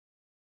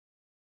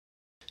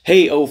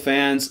Hey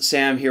fans,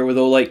 Sam here with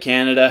Olight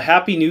Canada.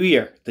 Happy New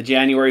Year! The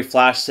January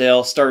flash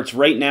sale starts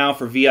right now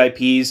for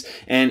VIPs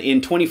and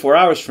in 24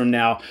 hours from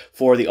now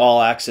for the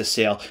all access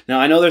sale. Now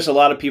I know there's a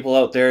lot of people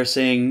out there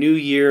saying new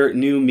year,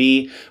 new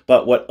me,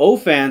 but what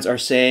fans are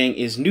saying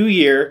is new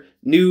year,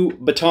 new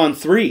Baton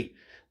 3.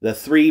 The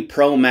 3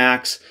 Pro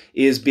Max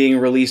is being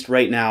released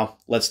right now.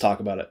 Let's talk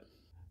about it.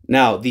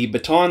 Now, the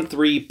Baton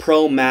 3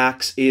 Pro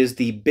Max is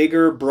the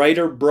bigger,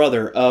 brighter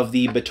brother of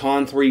the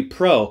Baton 3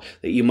 Pro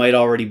that you might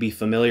already be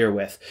familiar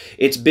with.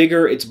 It's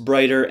bigger, it's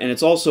brighter, and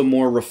it's also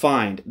more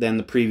refined than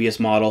the previous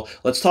model.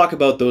 Let's talk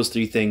about those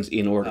 3 things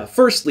in order.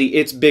 Firstly,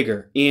 it's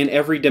bigger in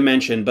every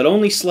dimension, but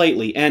only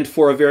slightly, and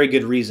for a very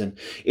good reason.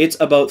 It's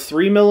about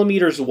 3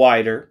 millimeters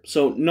wider,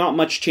 so not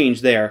much change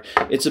there.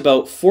 It's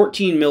about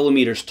 14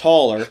 millimeters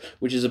taller,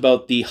 which is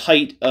about the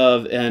height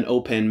of an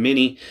O-Pen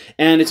Mini,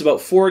 and it's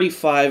about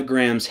 45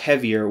 grams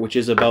heavier, which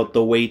is about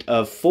the weight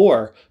of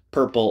 4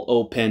 purple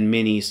O-Pen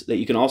Minis that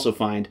you can also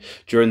find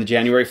during the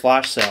January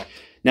flash sale.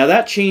 Now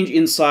that change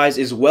in size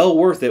is well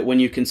worth it when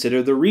you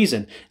consider the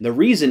reason. The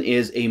reason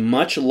is a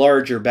much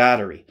larger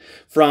battery.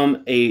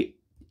 From a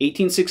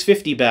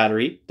 18650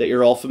 battery that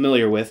you're all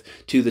familiar with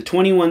to the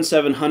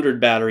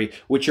 21700 battery,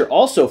 which you're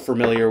also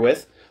familiar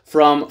with,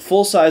 from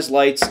full-size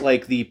lights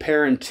like the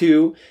Baton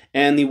 2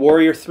 and the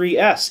Warrior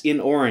 3S in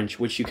orange,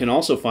 which you can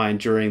also find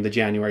during the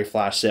January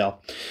flash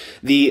sale.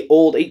 The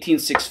old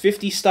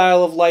 18650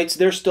 style of lights,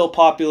 they're still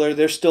popular,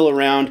 they're still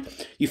around.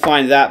 You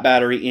find that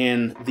battery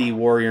in the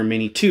Warrior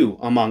Mini 2,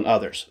 among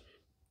others.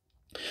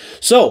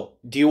 So,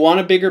 do you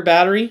want a bigger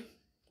battery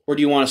or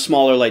do you want a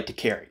smaller light to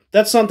carry?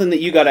 That's something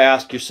that you got to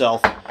ask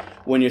yourself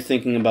when you're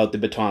thinking about the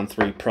Baton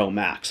 3 Pro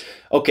Max.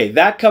 Okay,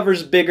 that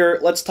covers bigger.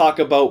 Let's talk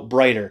about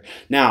brighter.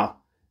 Now,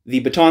 the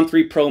Baton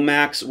 3 Pro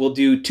Max will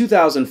do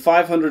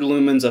 2,500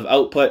 lumens of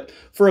output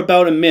for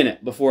about a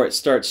minute before it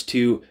starts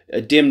to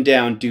dim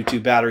down due to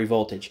battery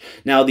voltage.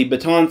 Now, the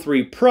Baton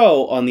 3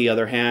 Pro, on the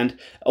other hand,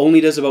 only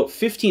does about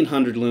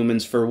 1,500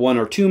 lumens for 1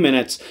 or 2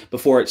 minutes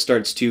before it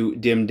starts to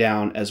dim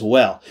down as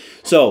well.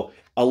 So,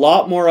 a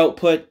lot more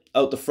output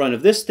out the front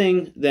of this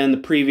thing than the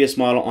previous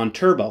model on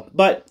turbo.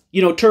 But,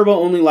 you know, turbo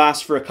only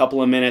lasts for a couple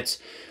of minutes.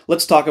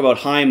 Let's talk about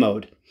high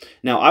mode.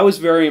 Now, I was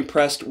very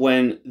impressed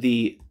when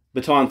the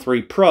Baton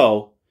 3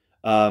 Pro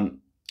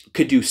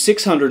could do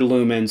 600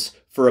 lumens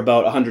for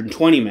about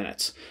 120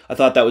 minutes. I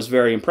thought that was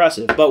very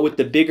impressive. But with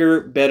the bigger,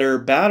 better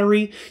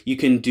battery, you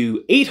can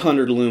do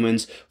 800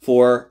 lumens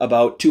for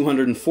about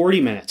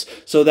 240 minutes.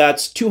 So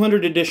that's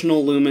 200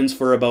 additional lumens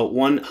for about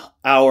 1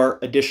 hour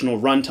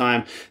additional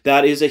runtime.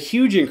 That is a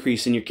huge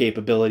increase in your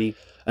capability.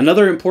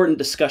 Another important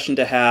discussion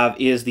to have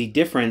is the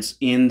difference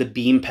in the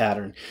beam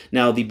pattern.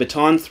 Now, the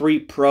Baton 3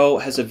 Pro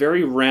has a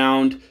very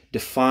round,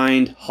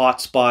 defined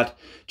hotspot,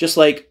 just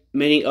like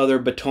many other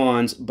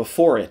batons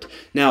before it.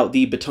 Now,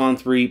 the Baton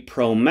 3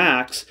 Pro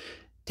Max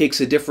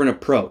takes a different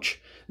approach.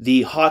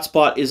 The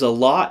hotspot is a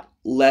lot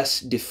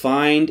less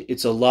defined.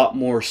 It's a lot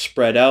more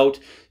spread out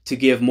to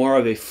give more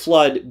of a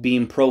flood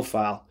beam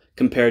profile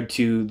compared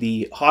to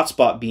the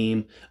hotspot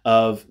beam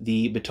of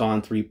the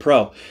Baton 3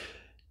 Pro.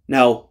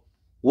 Now,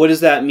 what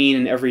does that mean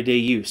in everyday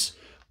use?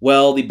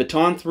 Well, the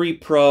Baton 3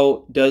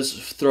 Pro does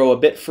throw a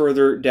bit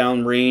further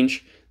down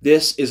range.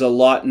 This is a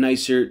lot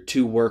nicer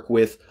to work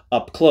with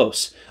up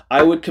close.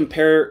 I would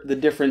compare the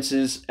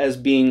differences as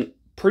being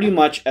pretty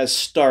much as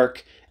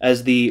stark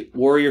as the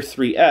Warrior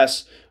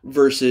 3S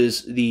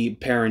versus the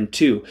Baton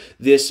 2.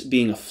 This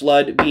being a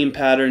flood beam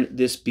pattern,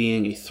 this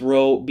being a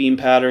throw beam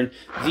pattern.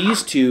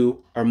 These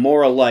two are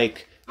more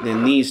alike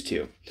than these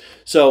two.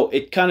 So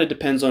it kind of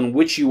depends on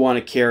which you want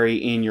to carry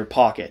in your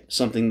pocket.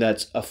 Something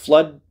that's a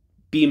flood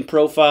beam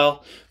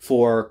profile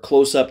for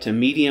close up to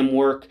medium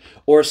work,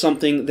 or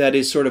something that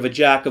is sort of a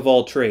jack of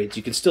all trades.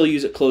 You can still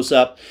use it close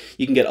up.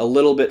 You can get a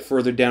little bit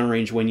further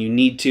downrange when you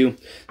need to.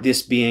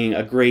 This being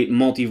a great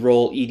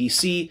multi-role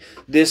EDC,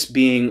 this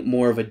being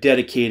more of a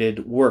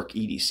dedicated work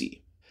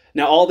EDC.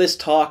 Now, all this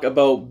talk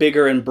about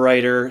bigger and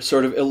brighter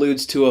sort of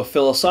alludes to a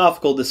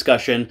philosophical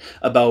discussion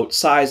about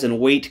size and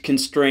weight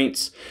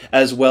constraints,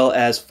 as well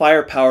as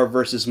firepower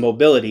versus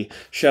mobility.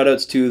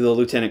 Shoutouts to the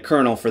Lieutenant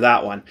Colonel for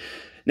that one.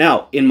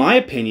 Now, in my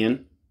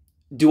opinion,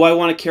 do I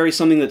want to carry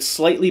something that's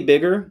slightly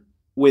bigger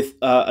with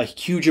a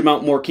huge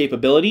amount more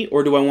capability,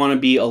 or do I want to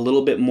be a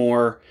little bit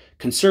more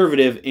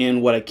conservative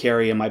in what I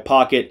carry in my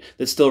pocket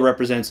that still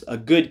represents a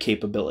good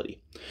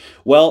capability?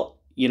 Well,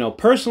 you know,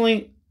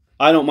 personally,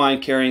 I don't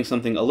mind carrying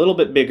something a little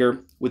bit bigger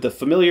with a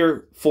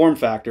familiar form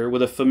factor,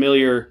 with a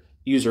familiar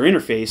user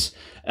interface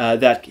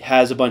that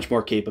has a bunch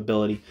more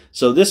capability.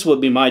 So this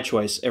would be my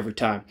choice every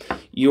time.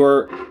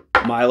 Your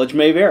mileage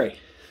may vary.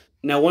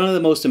 Now, one of the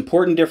most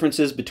important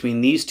differences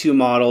between these two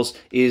models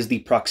is the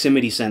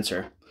proximity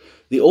sensor.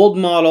 The old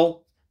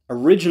model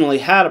originally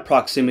had a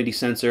proximity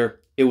sensor.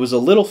 It was a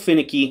little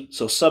finicky,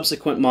 so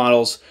subsequent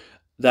models,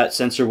 that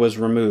sensor was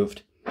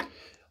removed.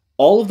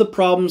 All of the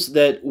problems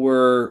that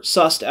were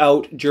sussed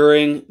out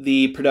during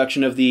the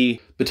production of the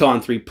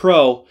Baton 3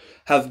 Pro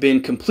have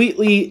been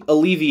completely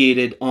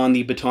alleviated on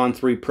the Baton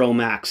 3 Pro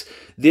Max.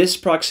 This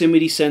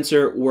proximity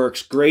sensor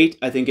works great.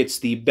 I think it's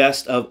the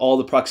best of all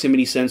the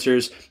proximity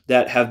sensors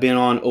that have been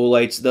on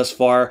Olights thus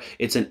far.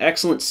 It's an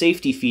excellent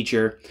safety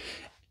feature.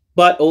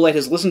 But Olight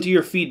has listened to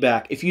your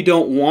feedback. If you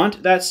don't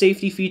want that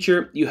safety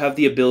feature, you have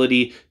the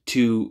ability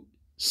to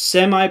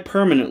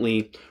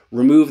semi-permanently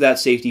remove that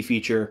safety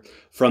feature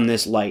from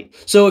this light.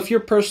 So if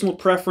your personal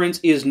preference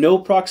is no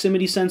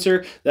proximity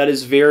sensor, that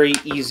is very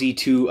easy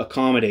to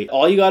accommodate.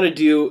 All you got to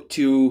do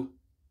to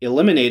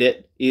eliminate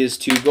it is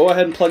to go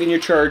ahead and plug in your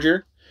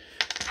charger,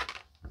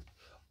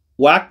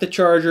 whack the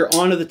charger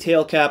onto the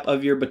tail cap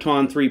of your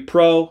Baton 3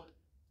 Pro,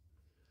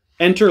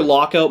 enter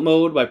lockout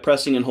mode by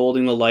pressing and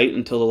holding the light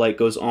until the light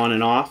goes on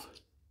and off,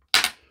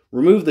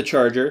 remove the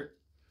charger,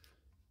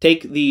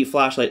 take the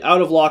flashlight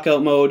out of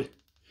lockout mode,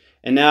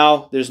 and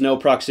now there's no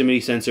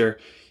proximity sensor.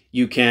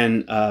 You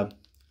can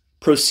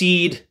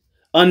proceed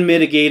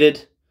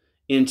unmitigated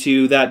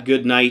into that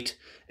good night,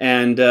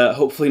 and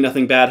hopefully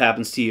nothing bad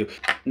happens to you.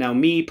 Now,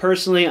 me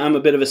personally, I'm a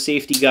bit of a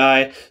safety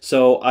guy,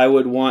 so I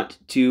would want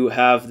to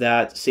have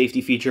that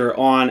safety feature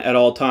on at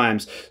all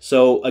times.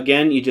 So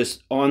again, you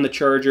just on the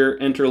charger,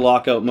 enter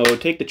lockout mode,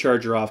 take the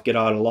charger off, get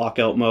out of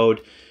lockout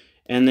mode,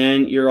 and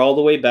then you're all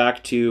the way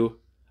back to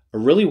a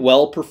really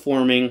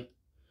well-performing,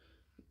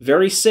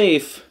 very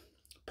safe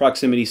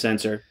proximity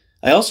sensor.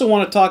 I also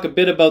want to talk a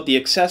bit about the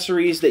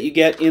accessories that you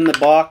get in the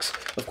box.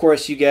 Of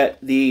course, you get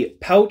the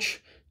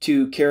pouch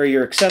to carry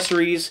your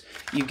accessories.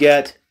 You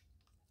get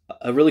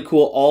a really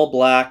cool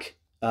all-black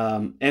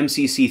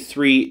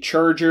MCC3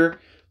 charger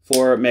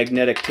for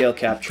magnetic tail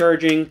cap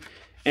charging.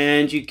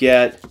 And you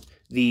get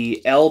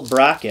the L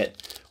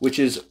bracket, which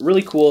is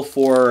really cool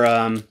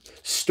for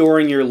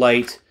storing your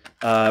light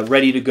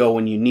ready to go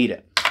when you need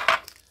it.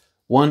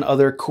 One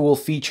other cool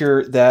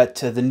feature that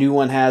the new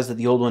one has that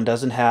the old one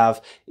doesn't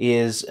have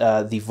is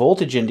the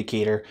voltage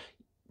indicator.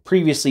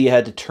 Previously, you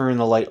had to turn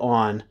the light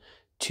on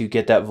to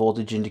get that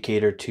voltage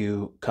indicator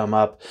to come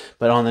up.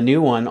 But on the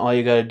new one, all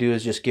you got to do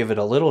is just give it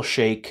a little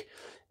shake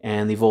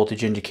and the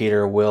voltage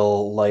indicator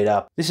will light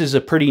up. This is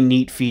a pretty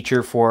neat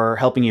feature for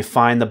helping you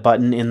find the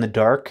button in the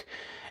dark.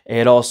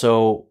 It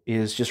also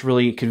is just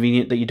really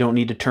convenient that you don't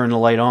need to turn the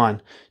light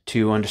on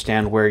to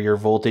understand where your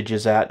voltage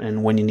is at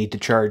and when you need to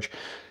charge.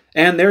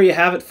 And there you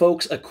have it,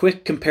 folks, a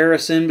quick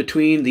comparison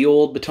between the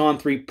old Baton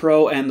 3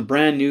 Pro and the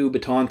brand new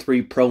Baton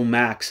 3 Pro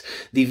Max.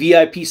 The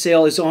VIP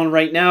sale is on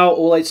right now,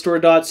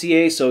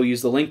 olightstore.ca, so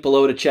use the link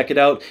below to check it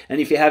out.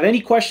 And if you have any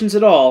questions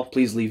at all,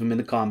 please leave them in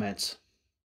the comments.